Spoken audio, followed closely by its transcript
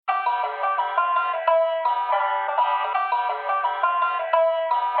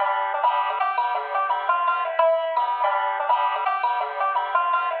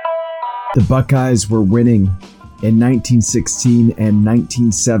The Buckeyes were winning in 1916 and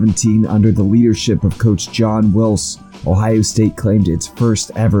 1917 under the leadership of Coach John Wills. Ohio State claimed its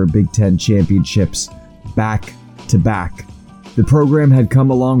first ever Big Ten championships back to back. The program had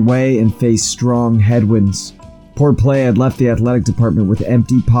come a long way and faced strong headwinds. Poor play had left the athletic department with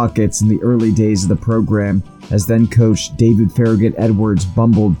empty pockets in the early days of the program, as then coach David Farragut Edwards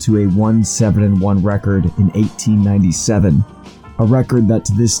bumbled to a 1-7-1 record in 1897, a record that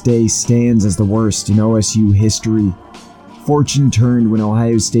to this day stands as the worst in OSU history. Fortune turned when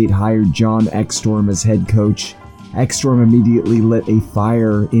Ohio State hired John Ekstrom as head coach. Ekstrom immediately lit a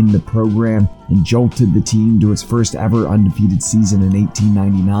fire in the program and jolted the team to its first ever undefeated season in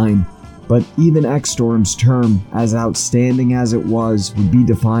 1899. But even Ekstrom's term, as outstanding as it was, would be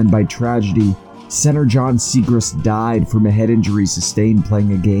defined by tragedy. Center John Siegrist died from a head injury sustained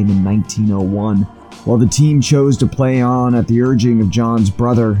playing a game in 1901. While the team chose to play on at the urging of John's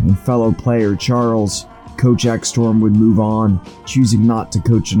brother and fellow player Charles, Coach Ekstrom would move on, choosing not to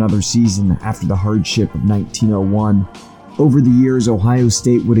coach another season after the hardship of 1901. Over the years, Ohio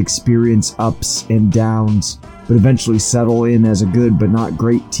State would experience ups and downs, but eventually settle in as a good but not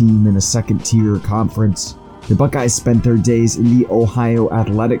great team in a second-tier conference. The Buckeyes spent their days in the Ohio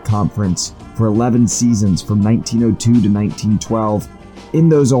Athletic Conference for 11 seasons from 1902 to 1912. In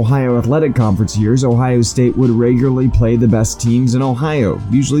those Ohio Athletic Conference years, Ohio State would regularly play the best teams in Ohio,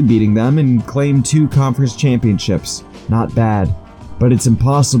 usually beating them, and claim 2 conference championships. Not bad, but it's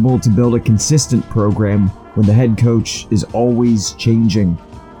impossible to build a consistent program when the head coach is always changing.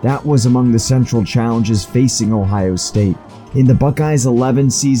 That was among the central challenges facing Ohio State. In the Buckeyes' 11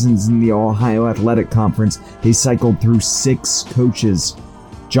 seasons in the Ohio Athletic Conference, they cycled through 6 coaches.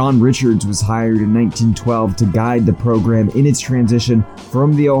 John Richards was hired in 1912 to guide the program in its transition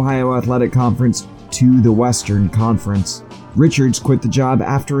from the Ohio Athletic Conference to the Western Conference. Richards quit the job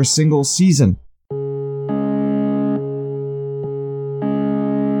after a single season.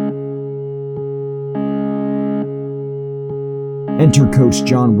 Enter Coach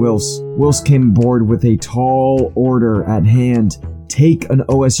John Wills. Wills came aboard with a tall order at hand. Take an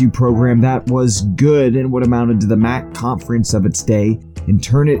OSU program that was good in what amounted to the MAC conference of its day and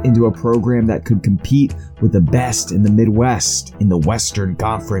turn it into a program that could compete with the best in the Midwest in the Western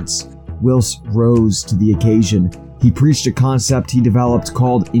Conference. Wills rose to the occasion. He preached a concept he developed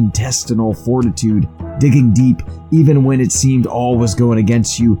called intestinal fortitude, digging deep even when it seemed all was going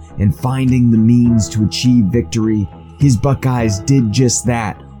against you and finding the means to achieve victory. His Buckeyes did just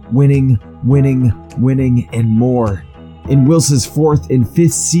that, winning, and more. In Wills' 4th and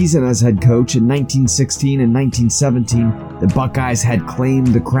 5th season as head coach in 1916 and 1917, the Buckeyes had claimed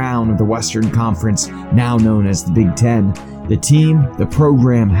the crown of the Western Conference, now known as the Big Ten. The team, the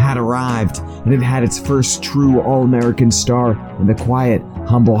program, had arrived, and it had its first true All-American star in the quiet,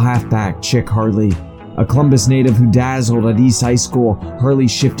 humble halfback Chick Harley. A Columbus native who dazzled at East High School, Harley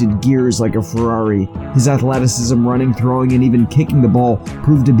shifted gears like a Ferrari. His athleticism, running, throwing, and even kicking the ball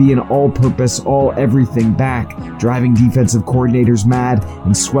proved to be an all-purpose, all-everything back, driving defensive coordinators mad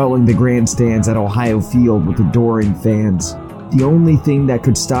and swelling the grandstands at Ohio Field with adoring fans. The only thing that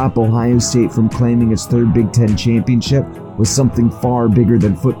could stop Ohio State from claiming its 3rd Big Ten championship was something far bigger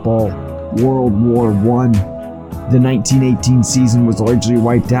than football: World War I. The 1918 season was largely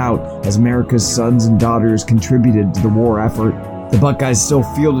wiped out as America's sons and daughters contributed to the war effort. The Buckeyes still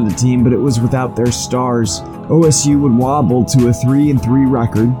fielded a team, but it was without their stars. OSU would wobble to a 3-3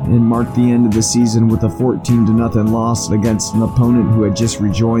 record and mark the end of the season with a 14-0 loss against an opponent who had just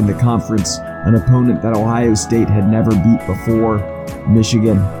rejoined the conference, an opponent that Ohio State had never beat before,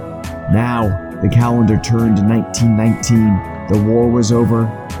 Michigan. Now, the calendar turned to 1919. The war was over.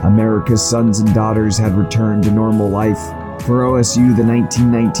 America's sons and daughters had returned to normal life. For OSU, the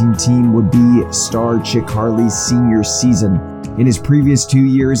 1919 team would be star Chick Harley's senior season. In his previous 2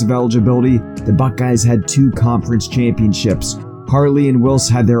 years of eligibility, the Buckeyes had 2 conference championships. Harley and Wills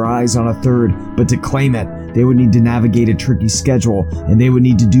had their eyes on a 3rd, but to claim it, they would need to navigate a tricky schedule, and they would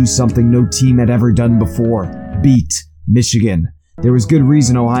need to do something no team had ever done before: beat Michigan. There was good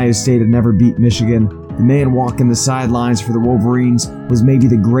reason Ohio State had never beat Michigan. The man walking the sidelines for the Wolverines was maybe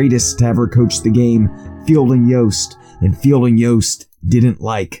the greatest to ever coach the game, Fielding Yost, and Fielding Yost didn't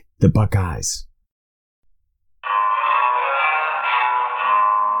like the Buckeyes.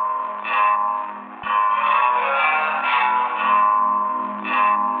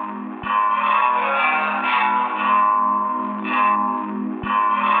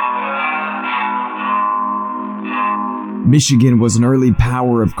 Michigan was an early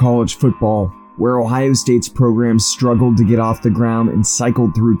power of college football, where Ohio State's programs struggled to get off the ground and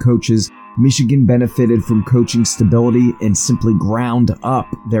cycled through coaches Michigan benefited from coaching stability and simply ground up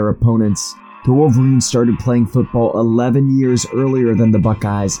their opponents. The Wolverines started playing football 11 years earlier than the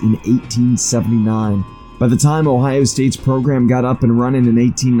Buckeyes in 1879. By the time Ohio State's program got up and running in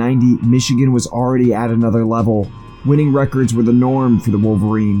 1890, Michigan was already at another level. Winning records were the norm for the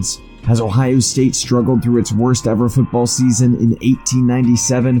Wolverines. As Ohio State struggled through its worst ever football season in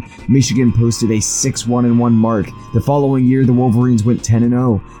 1897, Michigan posted a 6-1-1 mark. The following year, the Wolverines went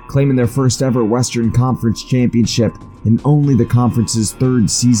 10-0, claiming their first ever Western Conference championship in only the conference's third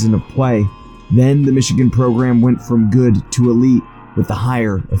season of play. Then the Michigan program went from good to elite, with the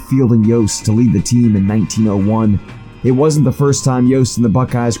hire of Fielding Yost to lead the team in 1901. It wasn't the first time Yost and the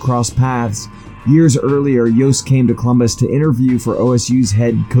Buckeyes crossed paths. Years earlier, Yost came to Columbus to interview for OSU's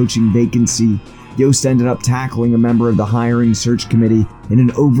head coaching vacancy. Yost ended up tackling a member of the hiring search committee in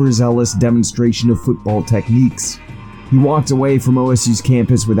an overzealous demonstration of football techniques. He walked away from OSU's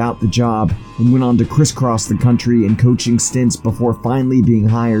campus without the job and went on to crisscross the country in coaching stints before finally being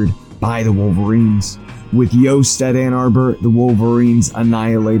hired by the Wolverines. With Yost at Ann Arbor, the Wolverines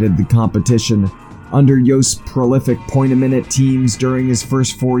annihilated the competition. Under Yost's prolific point-a-minute teams during his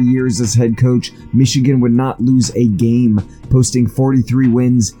first 4 years as head coach, Michigan would not lose a game, posting 43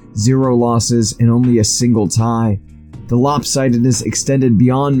 wins, 0 losses, and only a single tie. The lopsidedness extended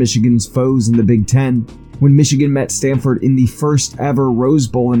beyond Michigan's foes in the Big Ten. When Michigan met Stanford in the first ever Rose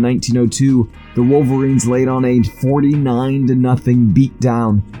Bowl in 1902, the Wolverines laid on a 49-0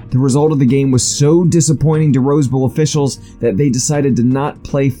 beatdown. The result of the game was so disappointing to Rose Bowl officials that they decided to not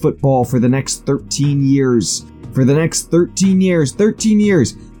play football for the next 13 years. For the next 13 years,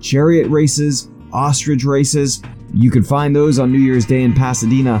 chariot races, ostrich races, you could find those on New Year's Day in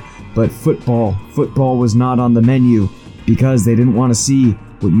Pasadena, but football was not on the menu because they didn't want to see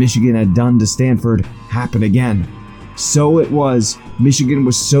what Michigan had done to Stanford happen again. So it was. Michigan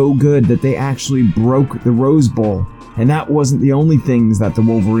was so good that they actually broke the Rose Bowl. And that wasn't the only things that the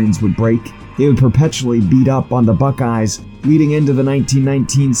Wolverines would break. They would perpetually beat up on the Buckeyes. Leading into the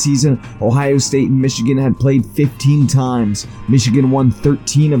 1919 season, Ohio State and Michigan had played 15 times. Michigan won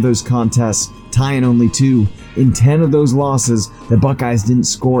 13 of those contests, tying only 2. In 10 of those losses, the Buckeyes didn't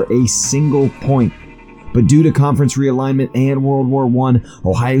score a single point. But due to conference realignment and World War I,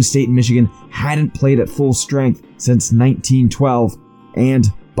 Ohio State and Michigan hadn't played at full strength since 1912, and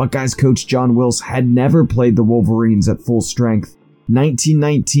Buckeyes coach John Wills had never played the Wolverines at full strength.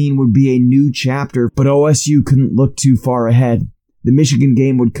 1919 would be a new chapter, but OSU couldn't look too far ahead. The Michigan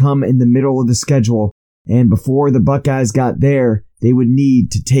game would come in the middle of the schedule, and before the Buckeyes got there, they would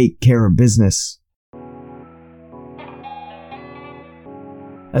need to take care of business.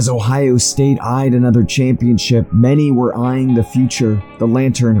 As Ohio State eyed another championship, many were eyeing the future. The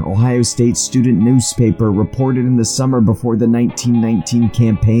Lantern, Ohio State student newspaper, reported in the summer before the 1919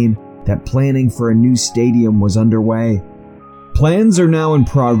 campaign that planning for a new stadium was underway. Plans are now in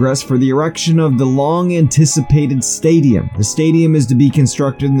progress for the erection of the long-anticipated stadium. The stadium is to be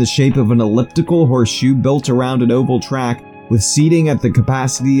constructed in the shape of an elliptical horseshoe built around an oval track with seating at the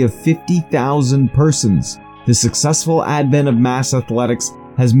capacity of 50,000 persons. The successful advent of mass athletics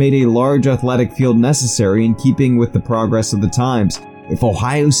has made a large athletic field necessary in keeping with the progress of the times. If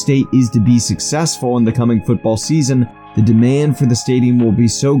Ohio State is to be successful in the coming football season, the demand for the stadium will be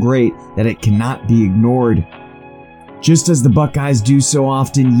so great that it cannot be ignored. Just as the Buckeyes do so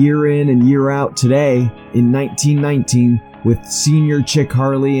often year in and year out today, in 1919, with senior Chick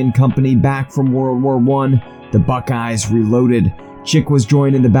Harley and company back from World War I, the Buckeyes reloaded. Chick was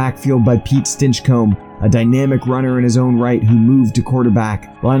joined in the backfield by Pete Stinchcomb, a dynamic runner in his own right who moved to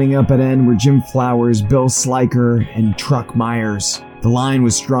quarterback. Lining up at end were Jim Flowers, Bill Sliker, and Truck Myers. The line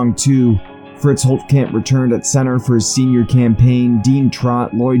was strong too. Fritz Holtkamp returned at center for his senior campaign. Dean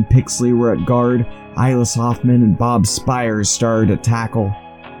Trott, Lloyd Pixley were at guard. Eilus Hoffman and Bob Spires starred at tackle.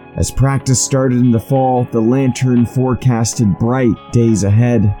 As practice started in the fall, the Lantern forecasted bright days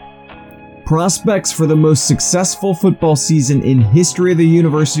ahead. Prospects for the most successful football season in history of the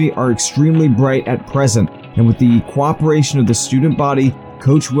university are extremely bright at present, and with the cooperation of the student body,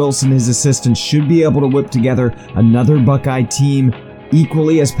 Coach Wilson and his assistants should be able to whip together another Buckeye team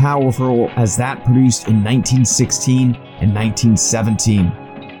equally as powerful as that produced in 1916 and 1917.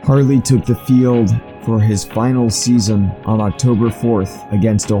 Harley took the field for his final season on October 4th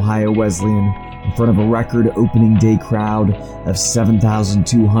against Ohio Wesleyan in front of a record opening day crowd of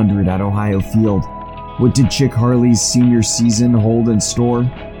 7,200 at Ohio Field. What did Chick Harley's senior season hold in store?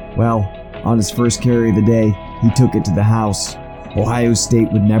 Well, on his first carry of the day, he took it to the house. Ohio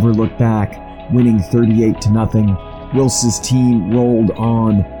State would never look back, winning 38-0. Wils's team rolled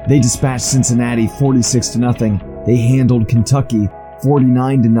on. They dispatched Cincinnati 46-0. They handled Kentucky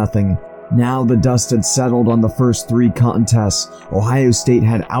 49-0. Now the dust had settled on the first 3 contests. Ohio State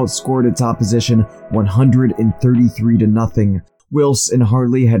had outscored its opposition 133-0. Wills and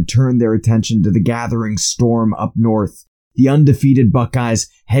Harley had turned their attention to the gathering storm up north. The undefeated Buckeyes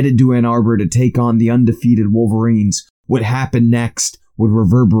headed to Ann Arbor to take on the undefeated Wolverines. What happened next would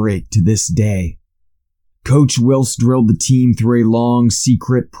reverberate to this day. Coach Wills drilled the team through a long,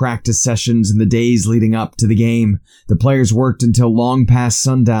 secret practice sessions in the days leading up to the game. The players worked until long past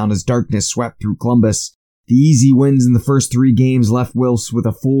sundown as darkness swept through Columbus. The easy wins in the first 3 games left Wills with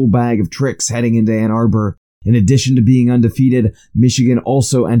a full bag of tricks heading into Ann Arbor. In addition to being undefeated, Michigan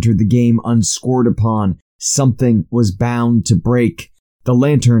also entered the game unscored upon. Something was bound to break. The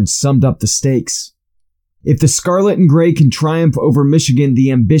Lanterns summed up the stakes. If the Scarlet and Gray can triumph over Michigan,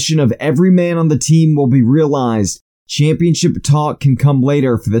 the ambition of every man on the team will be realized. Championship talk can come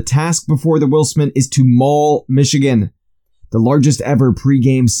later, for the task before the Wilsmen is to maul Michigan. The largest ever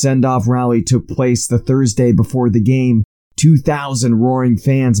pregame send-off rally took place the Thursday before the game. 2,000 roaring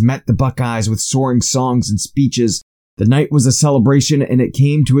fans met the Buckeyes with soaring songs and speeches. The night was a celebration, and it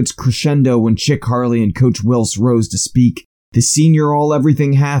came to its crescendo when Chick Harley and Coach Wills rose to speak. The senior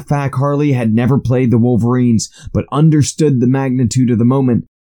all-everything halfback Harley had never played the Wolverines, but understood the magnitude of the moment.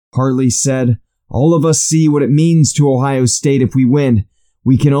 Harley said, "All of us see what it means to Ohio State if we win.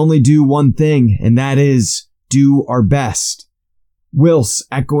 We can only do one thing, and that is do our best." Wills,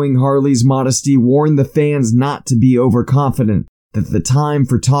 echoing Harley's modesty, warned the fans not to be overconfident, that the time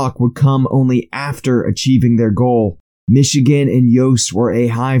for talk would come only after achieving their goal. Michigan and Yost were a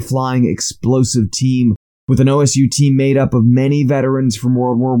high-flying, explosive team. With an OSU team made up of many veterans from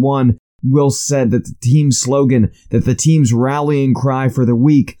World War I, Wills said that the team's slogan, that the team's rallying cry for the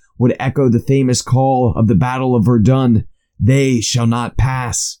week, would echo the famous call of the Battle of Verdun, "They shall not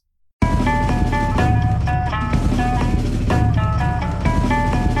pass."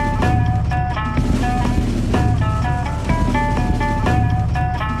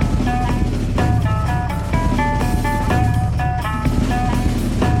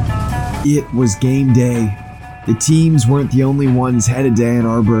 It was game day. The teams weren't the only ones headed to Ann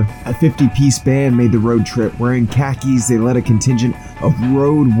Arbor. A 50-piece band made the road trip. Wearing khakis, they led a contingent of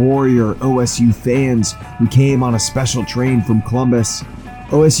Road Warrior OSU fans who came on a special train from Columbus.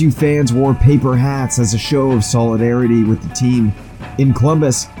 OSU fans wore paper hats as a show of solidarity with the team. In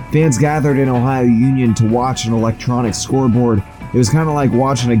Columbus, fans gathered in Ohio Union to watch an electronic scoreboard. It was kind of like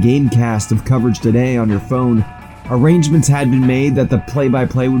watching a gamecast of Coverage Today on your phone. Arrangements had been made that the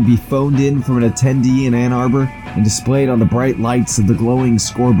play-by-play would be phoned in from an attendee in Ann Arbor and displayed on the bright lights of the glowing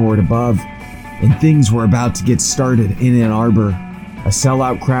scoreboard above. And things were about to get started in Ann Arbor. A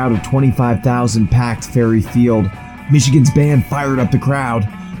sellout crowd of 25,000 packed Ferry Field. Michigan's band fired up the crowd.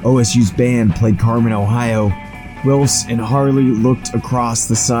 OSU's band played Carmen, Ohio. Wills and Harley looked across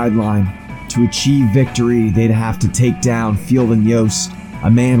the sideline. To achieve victory, they'd have to take down Field and Yost, a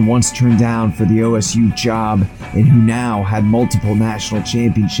man once turned down for the OSU job and who now had multiple national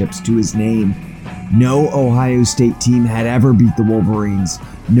championships to his name. No Ohio State team had ever beat the Wolverines.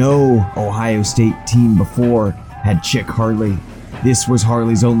 No Ohio State team before had Chick Harley. This was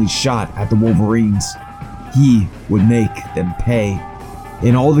Harley's only shot at the Wolverines. He would make them pay.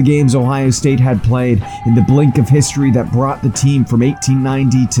 In all the games Ohio State had played, in the blink of history that brought the team from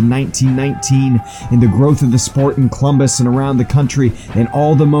 1890 to 1919, in the growth of the sport in Columbus and around the country, in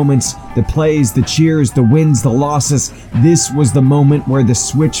all the moments, the plays, the cheers, the wins, the losses, this was the moment where the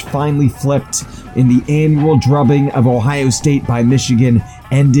switch finally flipped, and the annual drubbing of Ohio State by Michigan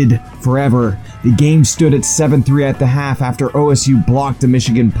ended forever. The game stood at 7-3 at the half after OSU blocked a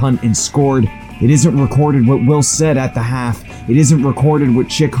Michigan punt and scored. It isn't recorded what Wills said at the half. It isn't recorded what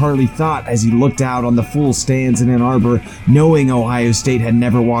Chick Harley thought as he looked out on the full stands in Ann Arbor, knowing Ohio State had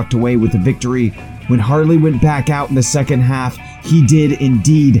never walked away with a victory. When Harley went back out in the second half, he did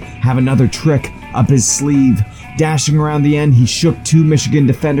indeed have another trick up his sleeve. Dashing around the end, he shook 2 Michigan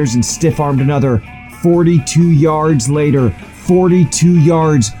defenders and stiff-armed another. 42 yards later, 42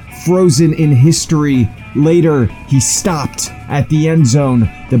 yards frozen in history. Later, he stopped at the end zone.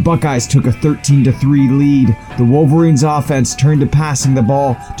 The Buckeyes took a 13-3 lead. The Wolverines' offense turned to passing the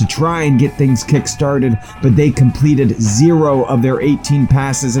ball to try and get things kick-started, but they completed 0 of their 18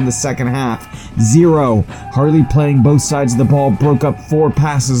 passes in the second half. 0. Harley, playing both sides of the ball, broke up 4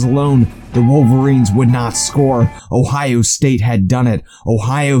 passes alone. The Wolverines would not score. Ohio State had done it.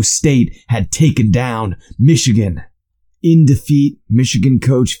 Ohio State had taken down Michigan. In defeat, Michigan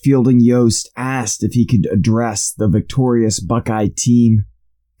coach Fielding Yost asked if he could address the victorious Buckeye team.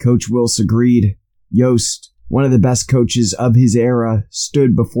 Coach Wills agreed. Yost, one of the best coaches of his era,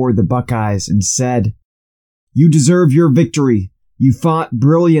 stood before the Buckeyes and said, "You deserve your victory. You fought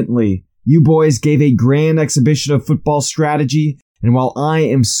brilliantly. You boys gave a grand exhibition of football strategy, and while I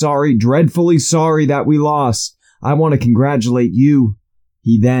am sorry, dreadfully sorry that we lost, I want to congratulate you."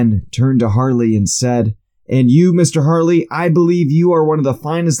 He then turned to Harley and said, "And you, Mr. Harley, I believe you are one of the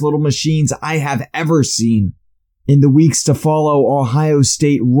finest little machines I have ever seen." In the weeks to follow, Ohio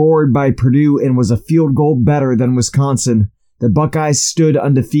State roared by Purdue and was a field goal better than Wisconsin. The Buckeyes stood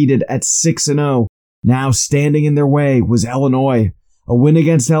undefeated at 6-0. Now standing in their way was Illinois. A win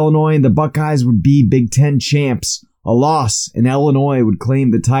against Illinois and the Buckeyes would be Big Ten champs. A loss and Illinois would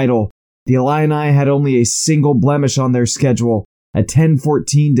claim the title. The Illini had only a single blemish on their schedule, a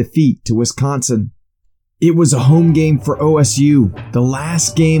 10-14 defeat to Wisconsin. It was a home game for OSU, the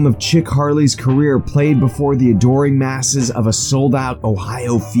last game of Chick Harley's career played before the adoring masses of a sold-out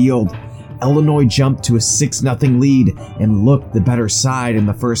Ohio field. Illinois jumped to a 6-0 lead and looked the better side in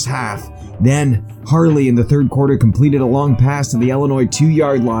the first half. Then, Harley in the third quarter completed a long pass to the Illinois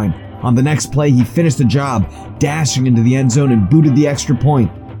 2-yard line. On the next play, he finished the job, dashing into the end zone and booted the extra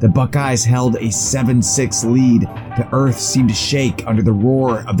point. The Buckeyes held a 7-6 lead. The earth seemed to shake under the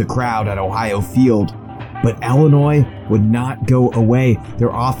roar of the crowd at Ohio Field. But Illinois would not go away.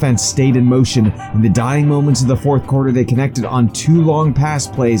 Their offense stayed in motion. In the dying moments of the fourth quarter, they connected on 2 long pass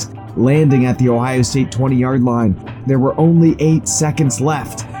plays, landing at the Ohio State 20-yard line. There were only 8 seconds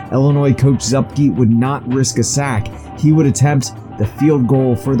left. Illinois coach Zupke would not risk a sack. He would attempt the field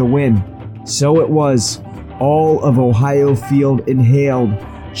goal for the win. So it was. All of Ohio Field inhaled,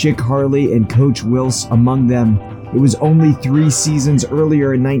 Chick Harley and Coach Wills among them. It was only 3 seasons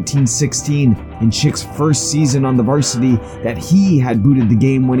earlier in 1916, in Chick's first season on the varsity, that he had booted the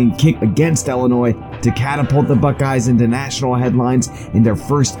game-winning kick against Illinois to catapult the Buckeyes into national headlines in their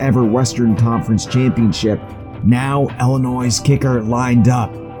first ever Western Conference championship. Now Illinois' kicker lined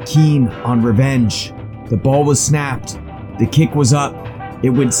up, keen on revenge. The ball was snapped. The kick was up. It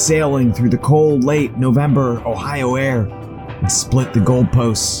went sailing through the cold, late November Ohio air and split the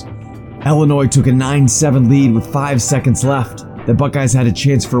goalposts. Illinois took a 9-7 lead with 5 seconds left. The Buckeyes had a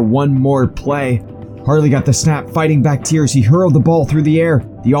chance for one more play. Harley got the snap, fighting back tears. He hurled the ball through the air,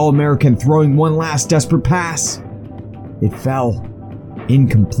 the All-American throwing one last desperate pass. It fell.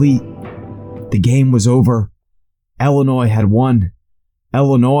 Incomplete. The game was over. Illinois had won.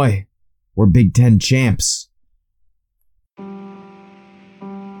 Illinois were Big Ten champs.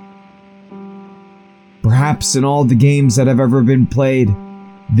 Perhaps in all the games that have ever been played,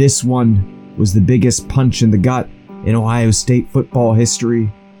 this one was the biggest punch in the gut in Ohio State football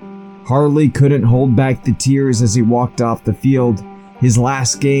history. Harley couldn't hold back the tears as he walked off the field. His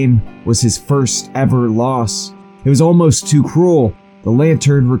last game was his first ever loss. It was almost too cruel. The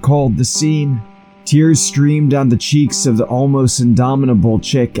lantern recalled the scene. Tears streamed down the cheeks of the almost indomitable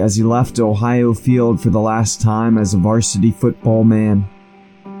Chick as he left Ohio Field for the last time as a varsity football man.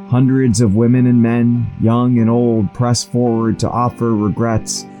 Hundreds of women and men, young and old, pressed forward to offer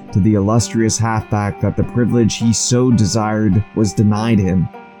regrets to the illustrious halfback that the privilege he so desired was denied him.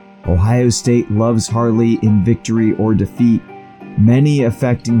 Ohio State loves Harley in victory or defeat. Many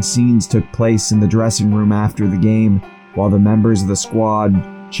affecting scenes took place in the dressing room after the game, while the members of the squad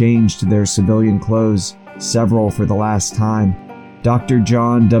changed to their civilian clothes, several for the last time. Dr.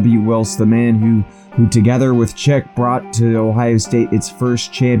 John W. Wills, the man who together with Chick brought to Ohio State its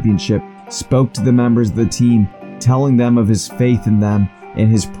first championship, spoke to the members of the team, telling them of his faith in them and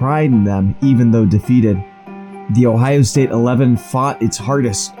his pride in them, even though defeated. The Ohio State 11 fought its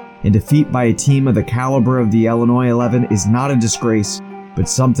hardest, and defeat by a team of the caliber of the Illinois 11 is not a disgrace, but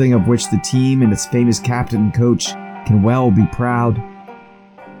something of which the team and its famous captain and coach can well be proud.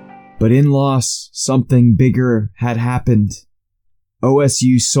 But in loss, something bigger had happened.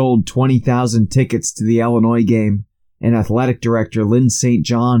 OSU sold 20,000 tickets to the Illinois game, and athletic director Lynn St.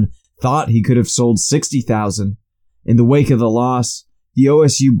 John thought he could have sold 60,000. In the wake of the loss, the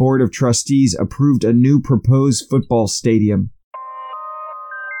OSU Board of Trustees approved a new proposed football stadium.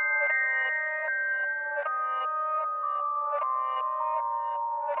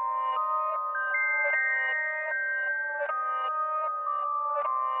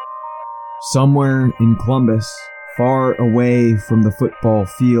 Somewhere in Columbus, far away from the football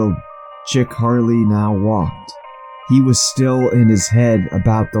field, Chick Harley now walked. He was still in his head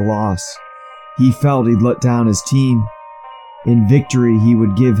about the loss. He felt he'd let down his team. In victory, he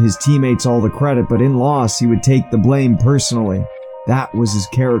would give his teammates all the credit, but in loss, he would take the blame personally. That was his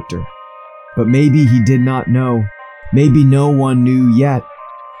character. But maybe he did not know, maybe no one knew yet,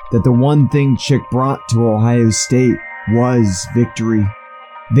 that the one thing Chick brought to Ohio State was victory.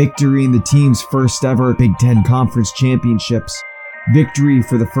 Victory in the team's first ever Big Ten Conference championships. Victory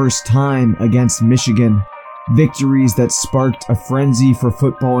for the first time against Michigan. Victories that sparked a frenzy for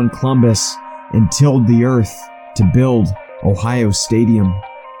football in Columbus and tilled the earth to build Ohio Stadium.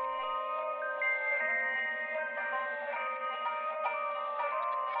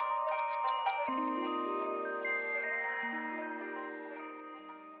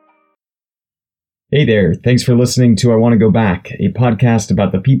 Hey there, thanks for listening to I Want to Go Back, a podcast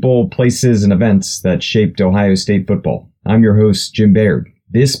about the people, places, and events that shaped Ohio State football. I'm your host, Jim Baird.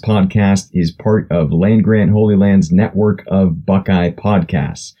 This podcast is part of Land Grant Holy Land's network of Buckeye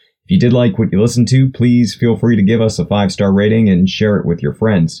podcasts. If you did like what you listened to, please feel free to give us a 5-star rating and share it with your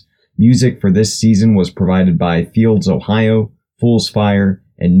friends. Music for this season was provided by Fields, Ohio, Fool's Fire,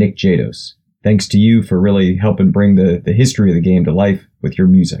 and Nick Jados. Thanks to you for really helping bring the history of the game to life with your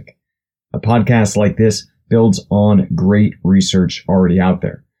music. A podcast like this builds on great research already out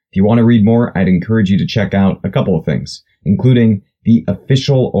there. If you want to read more, I'd encourage you to check out a couple of things, including the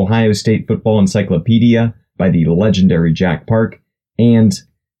official Ohio State Football Encyclopedia by the legendary Jack Park, and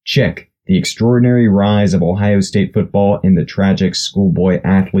Chick, The Extraordinary Rise of Ohio State Football and the Tragic Schoolboy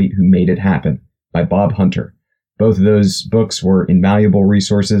Athlete Who Made It Happen by Bob Hunter. Both of those books were invaluable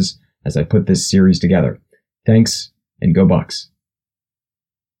resources as I put this series together. Thanks, and go Bucks.